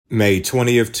May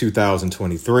 20th,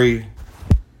 2023.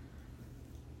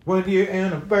 1 year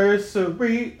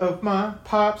anniversary of my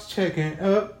pops checking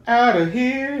up out of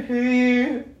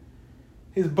here.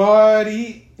 His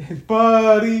body is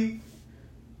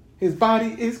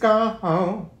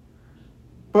gone,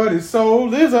 but his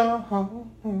soul is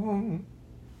on.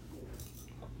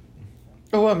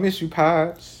 Oh, I miss you,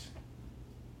 Pops.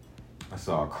 I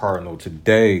saw a cardinal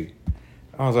today.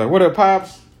 I was like, what up,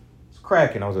 Pops? It's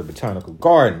cracking. I was at Botanical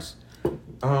Gardens.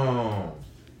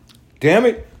 Damn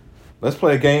it. Let's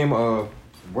play a game of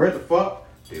Where the Fuck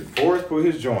Did Forrest Put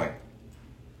His Joint?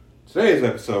 Today's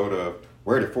episode of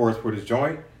Where Did Forrest Put His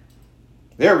Joint?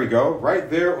 There we go. Right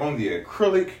there on the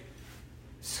acrylic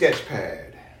sketch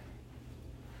pad.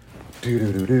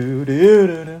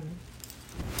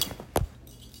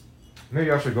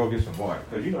 Maybe I should go get some water,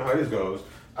 because you know how this goes.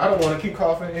 I don't want to keep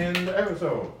coughing in the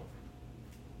episode.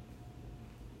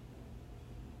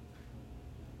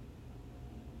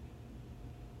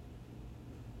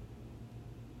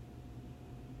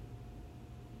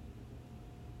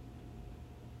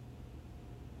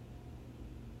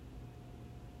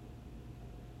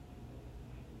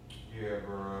 Yeah,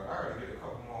 bro. I gotta get a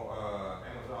couple more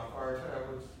Amazon Fire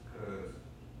tablets, because...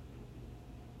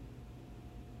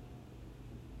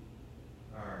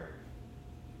 Alright.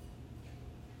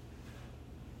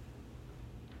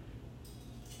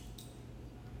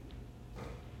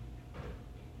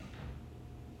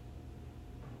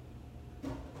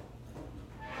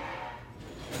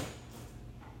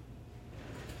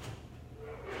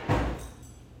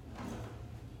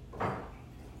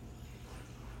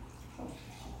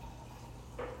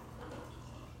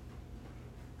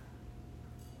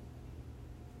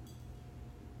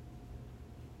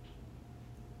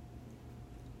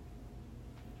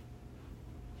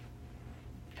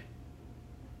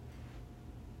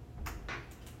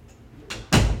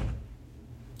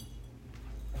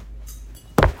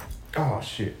 Oh,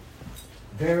 shit.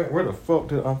 Damn it, where the fuck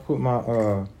did I put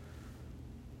my,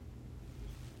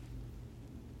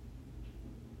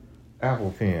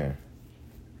 Apple Pen?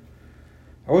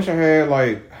 I wish I had,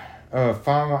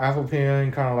 find my Apple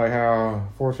Pen, kind of like how,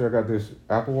 fortunately, I got this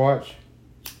Apple Watch.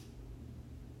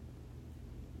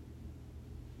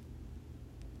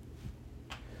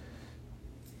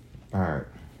 Alright.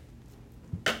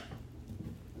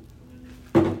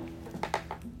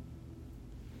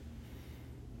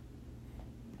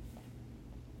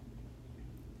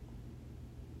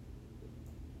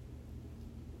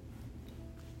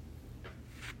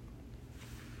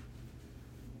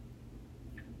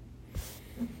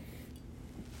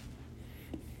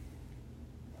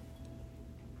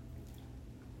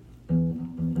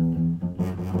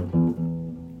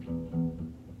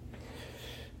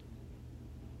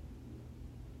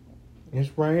 It's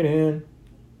raining.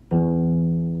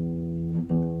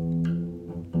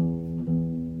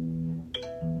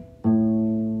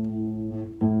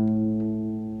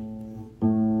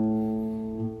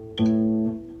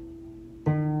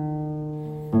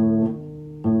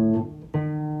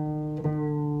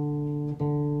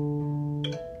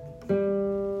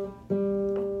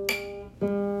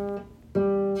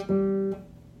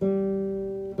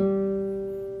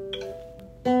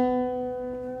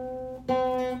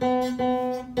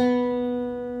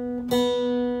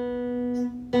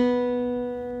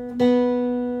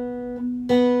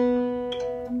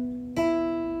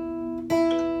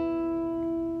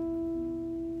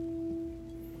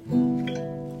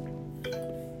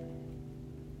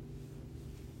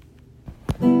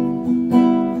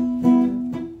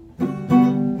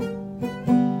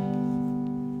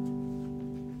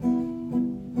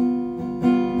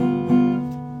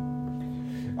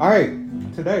 All right,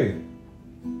 today.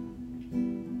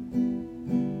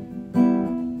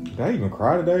 Did I even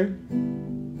cry today?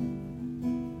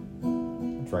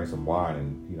 I drank some wine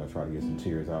and, try to get some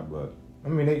tears out, but I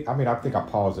think I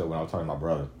paused it when I was talking to my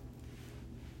brother.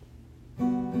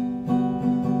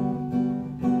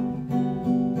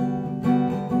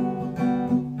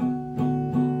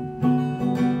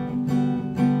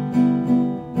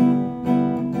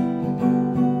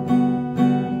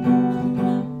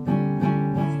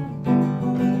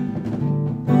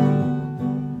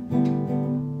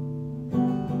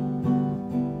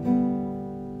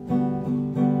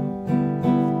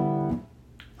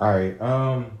 All right,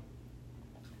 oh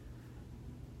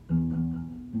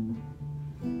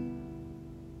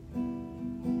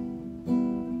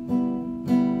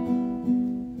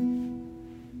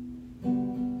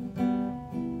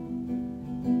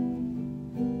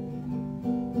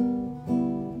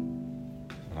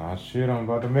shit, I'm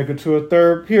about to make it to a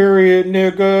third period,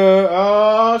 nigga.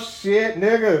 Oh shit,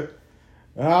 nigga.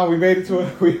 We made it to a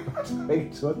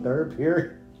third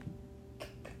period.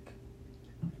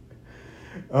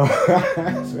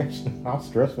 How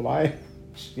stressful I am.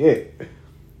 Shit.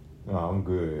 No, I'm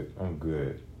good. I'm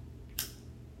good.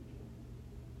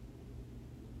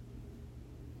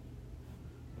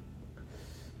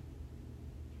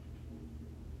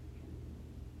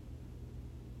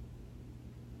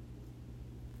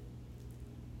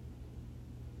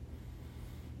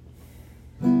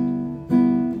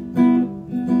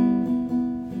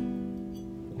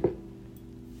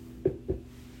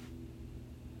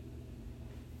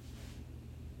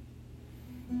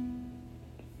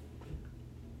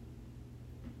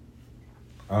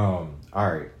 All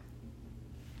right.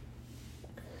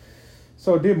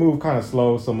 So it did move kind of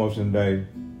slow, slow motion today.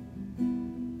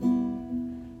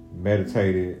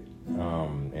 Meditated,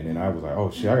 and then I was like, "Oh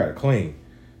shit, I gotta clean,"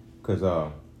 cause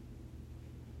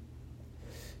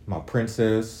my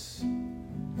princess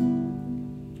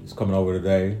is coming over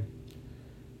today,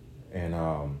 and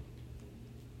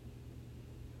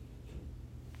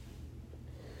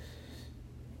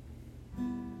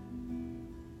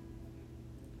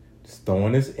just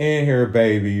throwing this in here,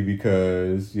 baby,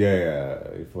 because yeah,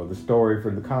 for the story,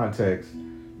 for the context.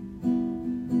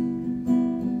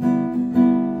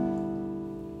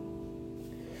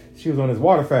 She was on this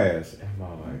water fast, and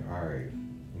I'm like, all right,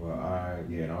 well,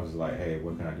 and I was just like, hey,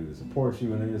 what can I do to support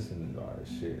you in this, and all that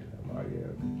shit. I'm like,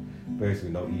 yeah, basically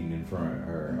no eating in front of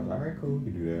her. I was like, all right, cool, we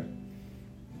can do that.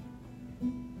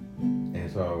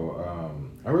 And so,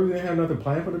 I really didn't have nothing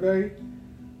planned for today,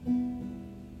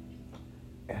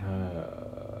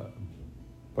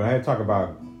 but I had to talk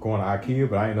about going to IKEA,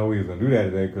 but I didn't know we was gonna do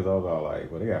that today because I was all like,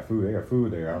 well, they got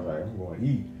food there. I was like, I'm going to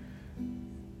eat,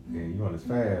 and you on this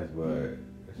fast, but.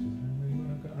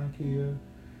 IKEA.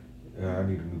 I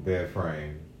need a new bed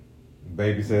frame.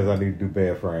 Baby says I need a new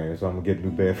bed frame, so I'm gonna get a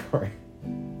new bed frame.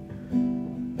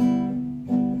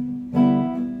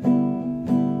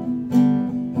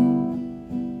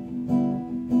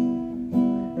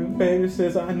 And baby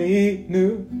says I need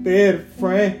new bed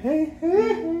frame. Hey.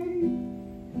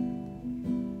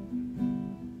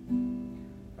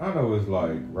 I know it's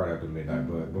like right after midnight,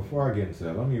 but before I get into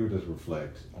that, let me just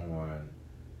reflect on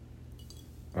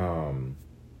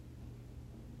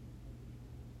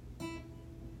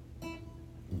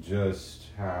just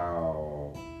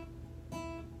how,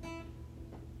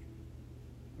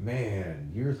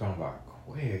 man, years gone by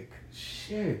quick.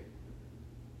 Shit.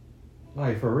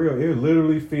 Like, for real, it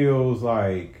literally feels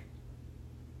like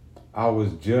I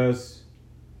was just,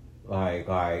 like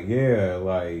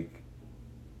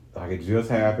it just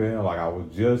happened. Like, I was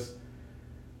just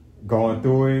going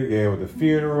through it, with the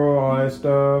funeral, all that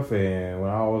stuff. And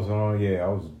when I was I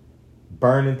was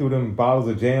burning through them bottles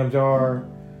of Jam Jar.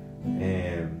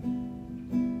 And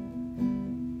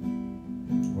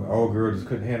when old girl just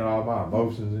couldn't handle all my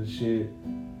emotions and shit.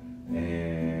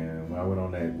 And when I went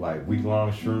on that like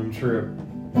week-long shroom trip,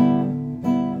 I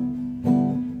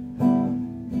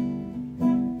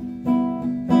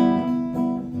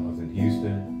was in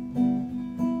Houston.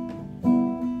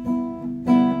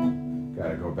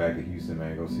 Gotta go back to Houston,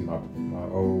 man. Go see my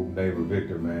old neighbor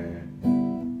Victor, man.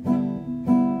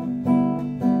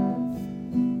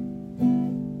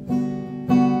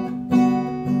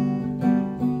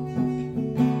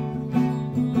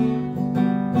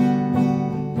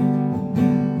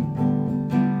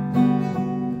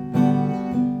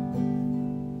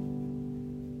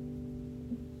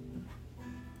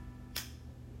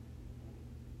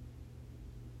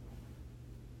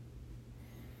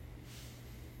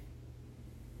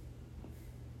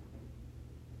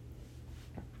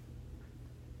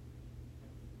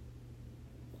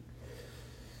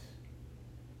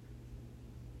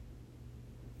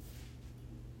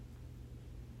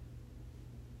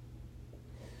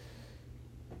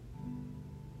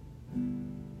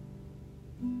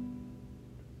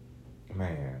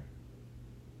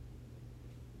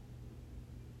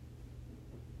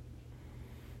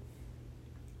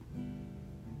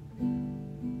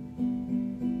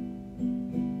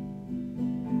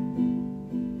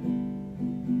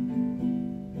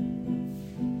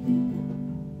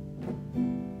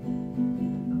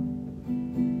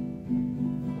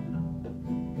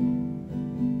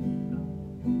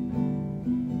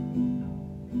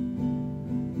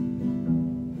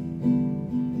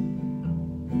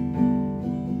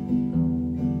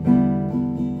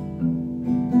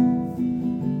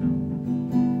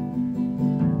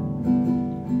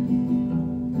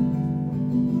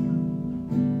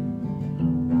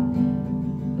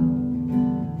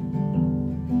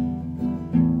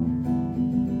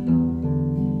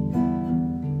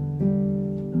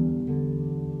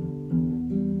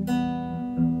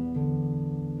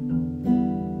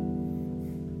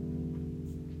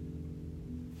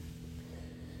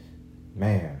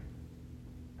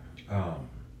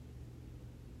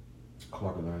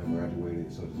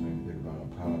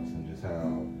 thoughts and just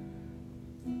how,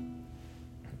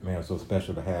 man, it's so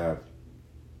special to have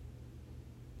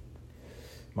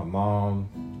my mom,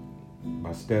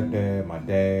 my stepdad, my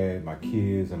dad, my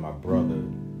kids, and my brother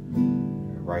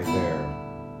right there.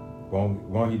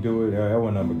 Won't he do it? That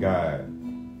wasn't nothing but God.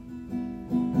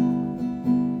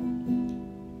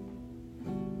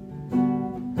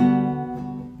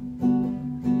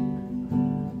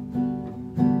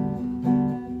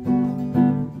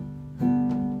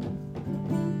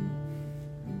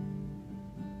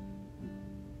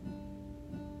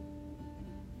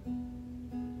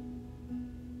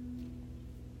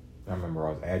 I remember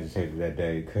I was agitated that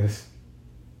day because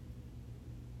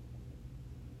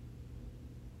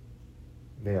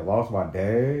they had lost my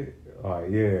dad.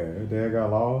 Like, yeah, dad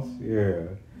got lost. Yeah,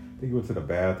 I think he went to the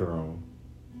bathroom.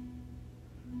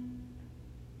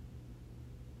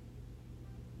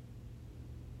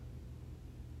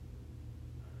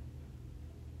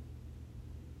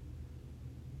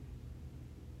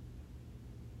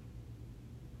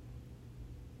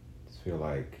 Just feel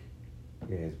like,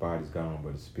 yeah, his body's gone,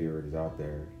 but his spirit is out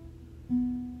there. All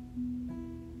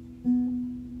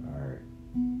right.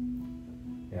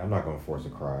 Yeah, I'm not gonna force a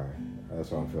cry. That's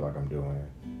what I feel like I'm doing.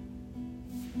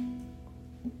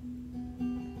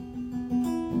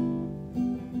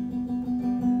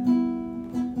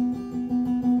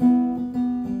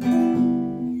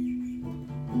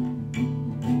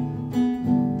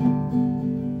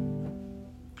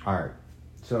 All right.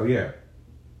 So yeah,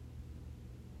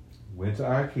 went to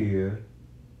IKEA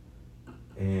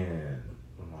and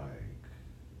like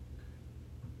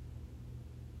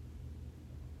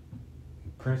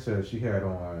Princess, she had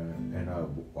on an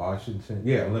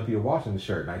Olympia Washington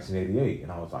shirt, 1988,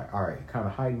 and I was like, all right, kind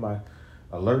of heightened my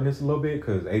alertness a little bit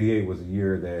because '88 was a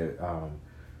year that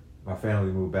my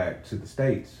family moved back to the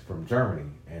States from Germany,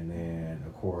 and then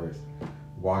of course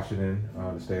Washington,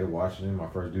 the state of Washington, my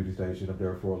first duty station up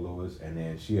there at Fort Lewis, and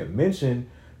then she had mentioned,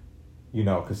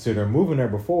 consider moving there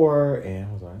before, and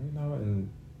I was like,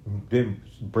 and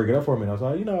didn't bring it up for me, and I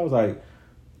was like,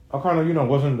 I kind of,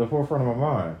 wasn't at the forefront of my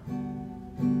mind.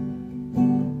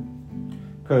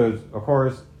 Because, of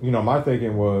course, my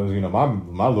thinking was,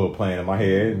 my little plan in my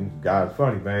head, and God's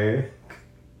funny, man,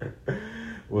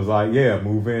 was like, yeah,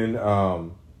 moving,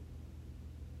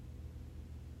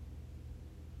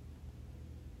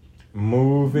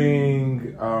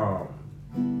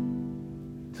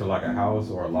 to like a house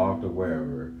or a loft or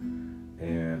wherever,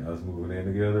 and us moving in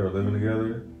together or living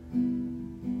together.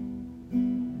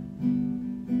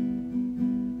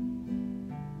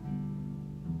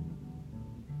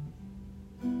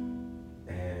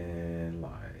 And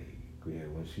like, yeah,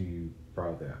 when she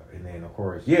brought that, and then of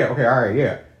course, yeah, okay, all right,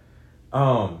 yeah.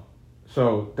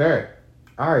 So that,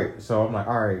 all right, so I'm like,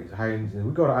 all right, and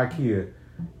we go to IKEA,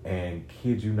 and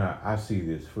kid you not, I see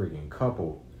this freaking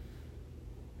couple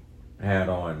had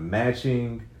on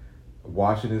matching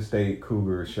Washington State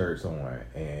Cougar shirts on,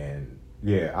 and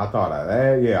yeah, I thought of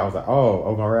that. Yeah, I was like,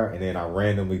 oh my god, and then I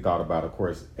randomly thought about, of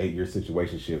course, 8-year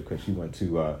situationship because she went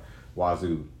to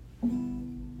Wazoo.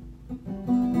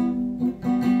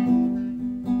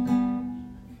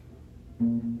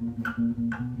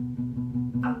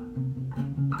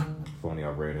 Funny, I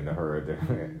ran into her at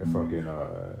the fucking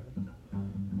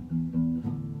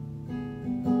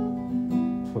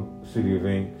City of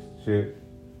Ink shit.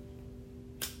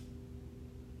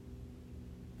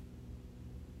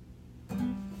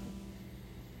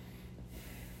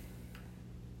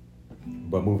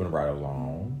 But moving right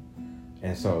along.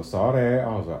 And so saw that,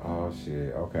 I was like, oh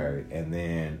shit, okay. And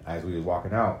then as we was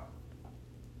walking out,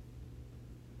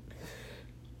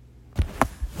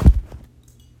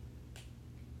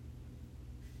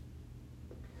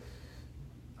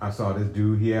 I saw this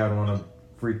dude, he had on a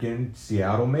freaking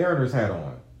Seattle Mariners hat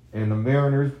on. And the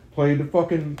Mariners played the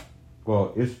fucking,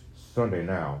 well, it's Sunday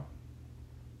now.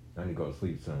 I need to go to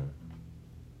sleep soon.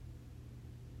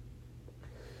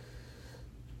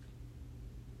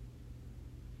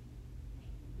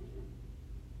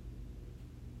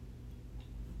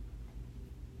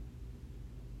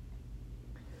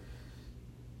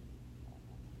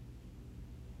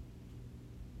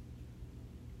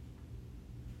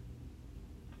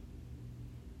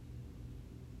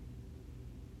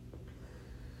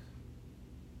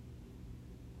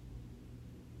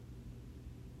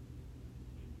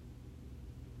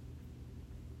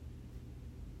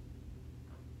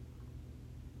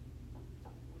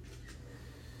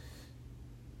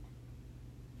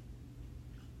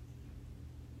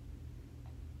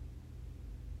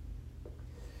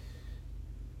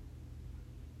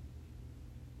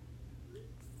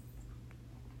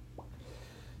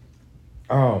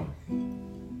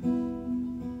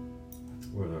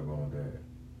 What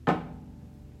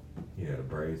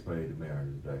gets paid to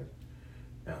marriage day.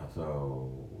 And so,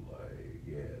 like,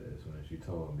 yeah, that's when she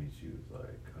told me, she was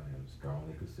like, I am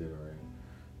strongly considering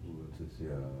moving to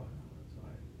Seattle. It's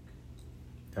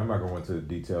like, I'm not going to go into the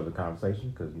detail of the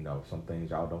conversation because, you know, some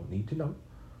things y'all don't need to know.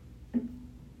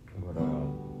 But,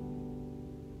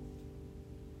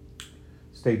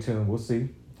 stay tuned. We'll see.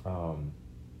 I'm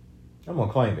going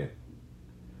to claim it.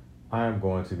 I'm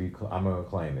going to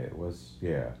claim it.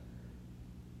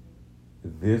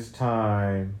 This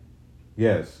time,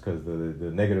 yes, because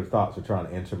the negative thoughts are trying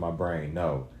to enter my brain.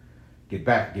 No. Get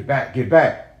back.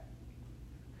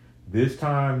 This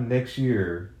time next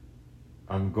year,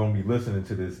 I'm going to be listening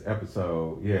to this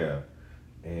episode. Yeah.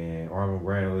 Or I'm going to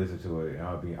randomly listen to it. And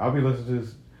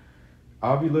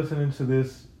I'll be listening to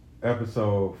this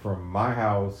episode from my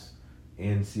house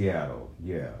in Seattle.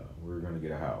 Yeah. We're going to get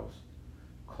a house.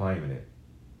 Claiming it.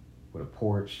 With a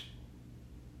porch.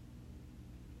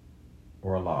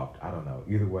 Or a loft. I don't know.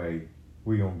 Either way,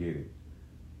 we gonna get it.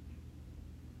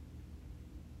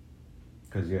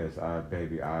 Because yes, I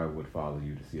would follow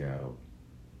you to Seattle.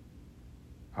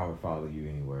 I would follow you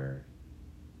anywhere.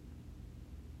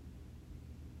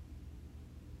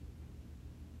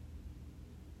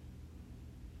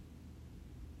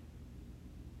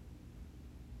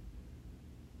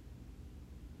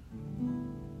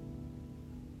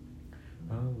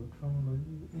 I would follow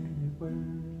you anywhere.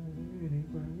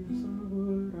 Yes,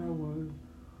 I would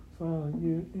follow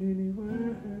you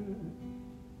anywhere.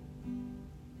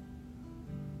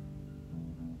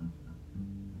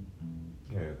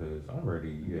 Yeah, because I'm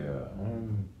ready. Yeah,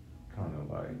 I'm kind of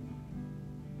like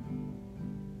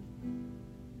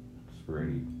just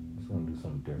ready. Just want to do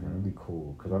something different. It'd be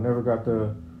cool. Because I never got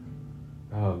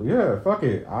fuck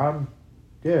it. I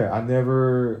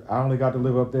only got to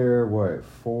live up there,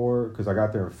 because I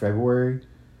got there in February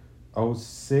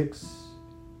 06.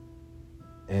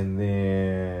 And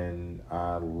then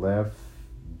I left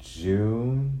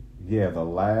June. Yeah, the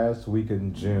last week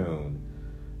in June,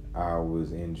 I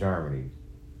was in Germany.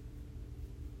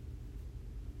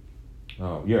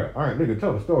 Oh, yeah. All right, nigga,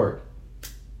 tell the story.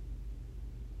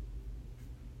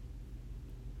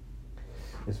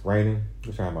 It's raining.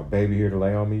 Wish I had my baby here to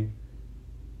lay on me.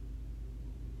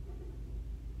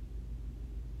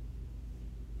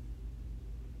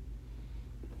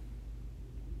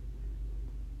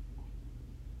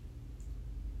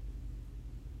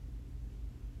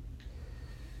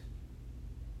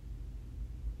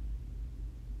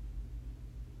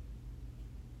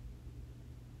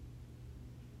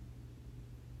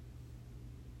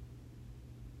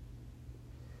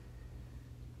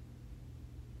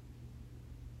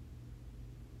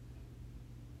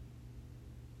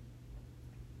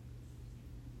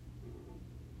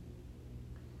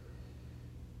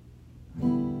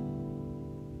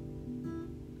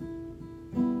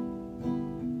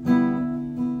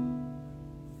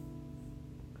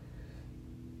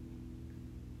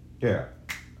 Yeah,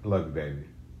 I love you, baby.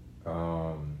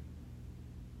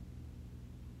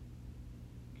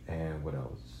 And what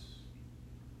else?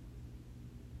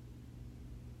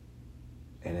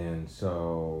 And then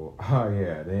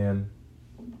then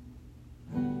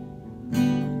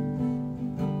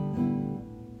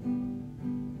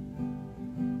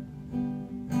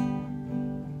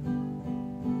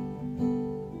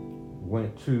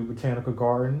went to Botanical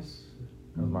Gardens.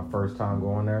 That was my first time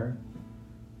going there.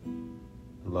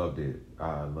 Loved it.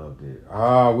 I loved it.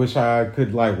 I wish I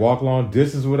could walk long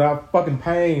distance without fucking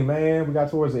pain, man. We got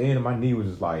towards the end and my knee was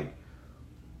just like,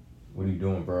 what are you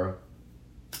doing, bro?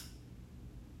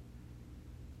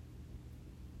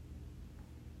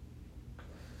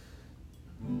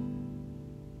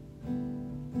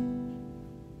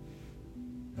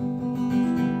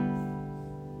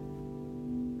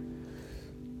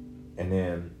 And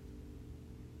then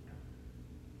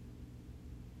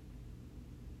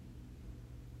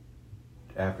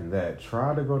after that,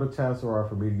 tried to go to Tassarock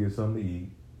for me to get something to eat.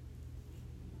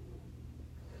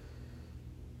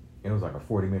 It was like a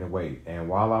 40-minute wait. And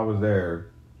while I was there,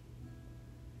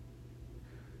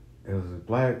 it was a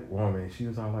black woman. She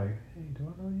was all like, hey, do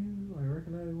I know you? I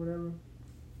recognize you, whatever.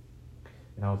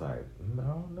 And I was like, I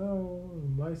don't know.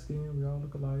 I'm light skinned. We all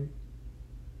look alike.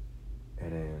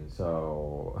 And then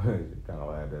so kind of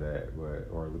laughed at that,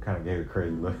 or kind of gave a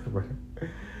crazy look.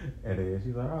 And then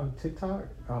she's like, "Oh, TikTok."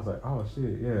 I was like, "Oh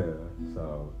shit, yeah."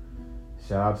 So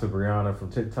shout out to Brianna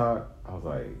from TikTok. I was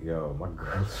like, "Yo, my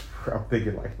girl's." I'm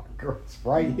thinking my girl's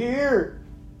right here.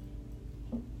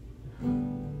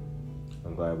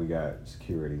 I'm glad we got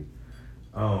security.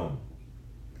 Yeah,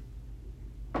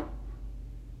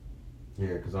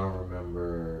 because I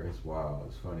remember, it's wild.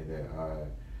 It's funny that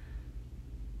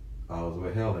I was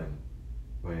with Helen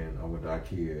when I went to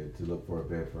IKEA to look for a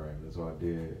bed frame. That's what I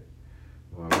did.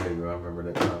 Well, baby, I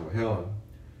remember that time with Helen.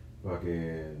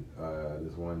 Fucking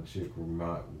this one chick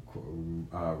remember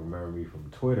me from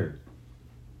Twitter.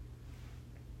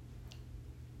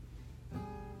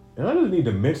 And I just need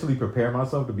to mentally prepare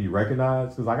myself to be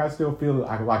recognized, because like I still feel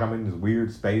like I'm in this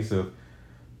weird space of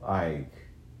like,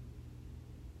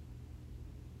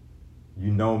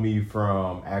 you know me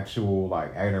from actual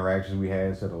like interactions we had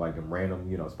instead of like them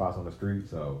random, spots on the street.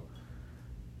 So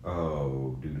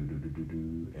and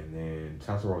then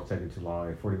Casserole was taking too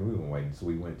long. 40 minutes we were waiting, so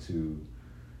we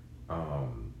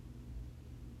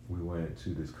went to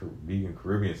this vegan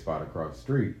Caribbean spot across the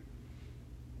street,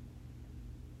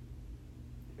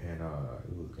 and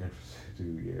it was interesting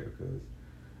too, yeah, because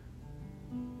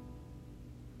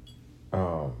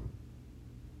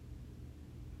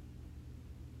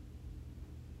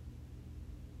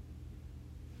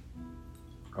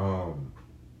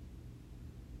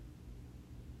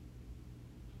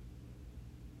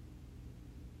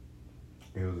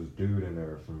it was this dude in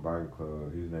there from Bike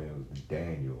Club. His name was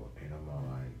Daniel, and I'm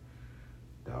like,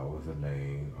 that was the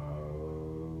name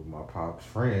of my pop's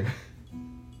friend.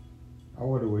 I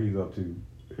wonder what he's up to.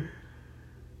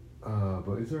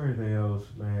 But is there anything else,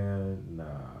 man?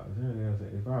 Nah. Is there anything else?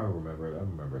 If I remember it, I'll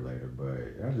remember it later.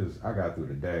 But I got through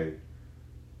the day.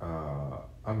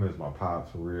 I miss my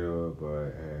pops for real,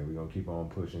 but hey, we're gonna keep on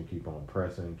pushing, keep on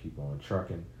pressing, keep on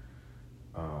trucking.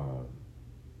 I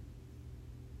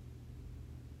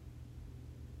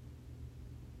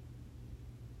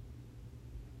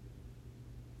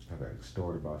got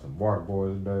extorted by some water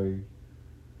boys today.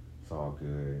 It's all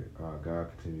good. God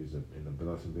continues in the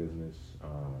blessing business.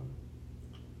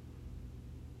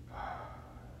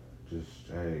 Just,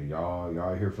 hey,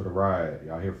 y'all here for the ride.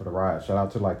 Y'all here for the ride. Shout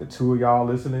out to like the two of y'all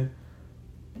listening.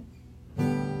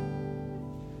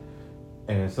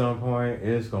 And at some point,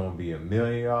 it's gonna be a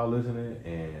million y'all listening.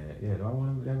 And yeah, do I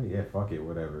want to? Yeah, fuck it,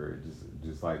 whatever.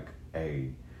 Just like,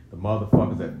 hey, the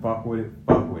motherfuckers that fuck with it.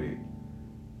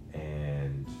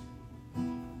 And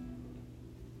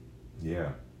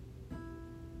yeah,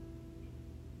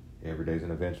 every day's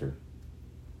an adventure.